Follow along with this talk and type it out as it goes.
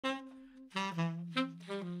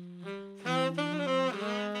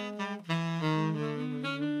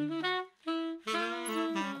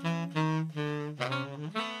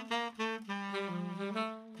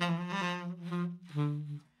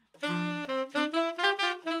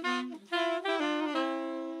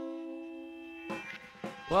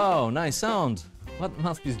Wow, nice sound. What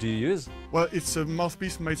mouthpiece do you use? Well, it's a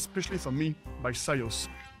mouthpiece made specially for me by Syos.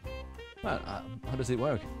 Well, how does it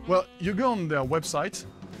work? Well, you go on their website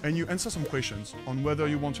and you answer some questions on whether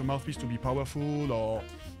you want your mouthpiece to be powerful or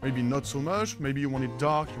maybe not so much. Maybe you want it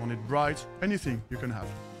dark, you want it bright, anything you can have.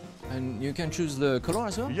 And you can choose the color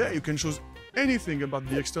as well? Yeah, you can choose anything about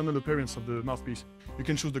the external appearance of the mouthpiece. You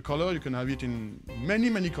can choose the color, you can have it in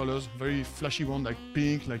many colors, very flashy one like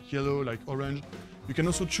pink, like yellow, like orange. You can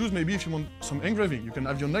also choose maybe if you want some engraving, you can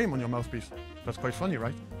have your name on your mouthpiece. That's quite funny,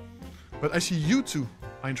 right? But I see you two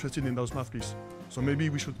are interested in those mouthpieces, so maybe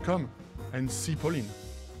we should come and see Pauline.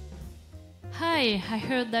 Hi, I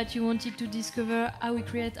heard that you wanted to discover how we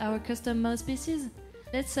create our custom mouthpieces.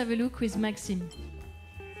 Let's have a look with Maxime.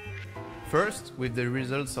 First, with the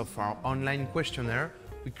results of our online questionnaire,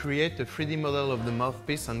 we create a 3D model of the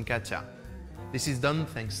mouthpiece on CATIA. This is done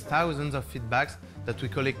thanks to thousands of feedbacks that we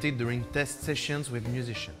collected during test sessions with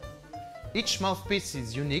musicians. Each mouthpiece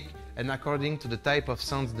is unique, and according to the type of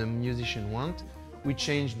sounds the musician wants, we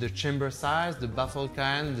change the chamber size, the baffle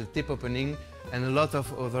kind, the tip opening, and a lot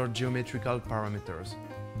of other geometrical parameters.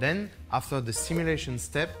 Then, after the simulation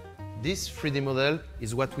step, this 3D model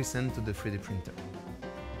is what we send to the 3D printer.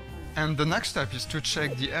 And the next step is to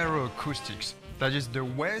check the aeroacoustics, that is the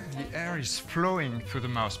way the air is flowing through the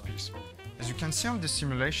mouthpiece. As you can see on the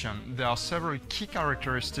simulation, there are several key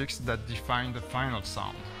characteristics that define the final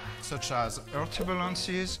sound, such as air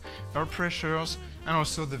turbulences, air pressures, and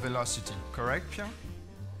also the velocity. Correct, Pierre?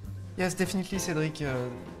 Yes, definitely, Cedric.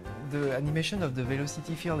 The animation of the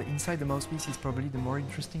velocity field inside the mouthpiece is probably the more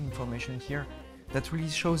interesting information here. That really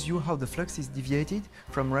shows you how the flux is deviated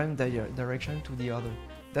from one direction to the other.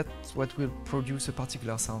 That's what will produce a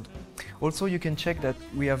particular sound. Also, you can check that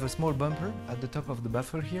we have a small bumper at the top of the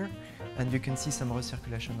baffle here, and you can see some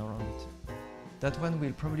recirculation around it. That one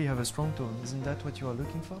will probably have a strong tone. Isn't that what you are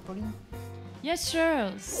looking for, Pauline? Yes,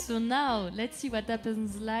 sure. So now, let's see what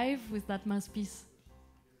happens live with that mouthpiece.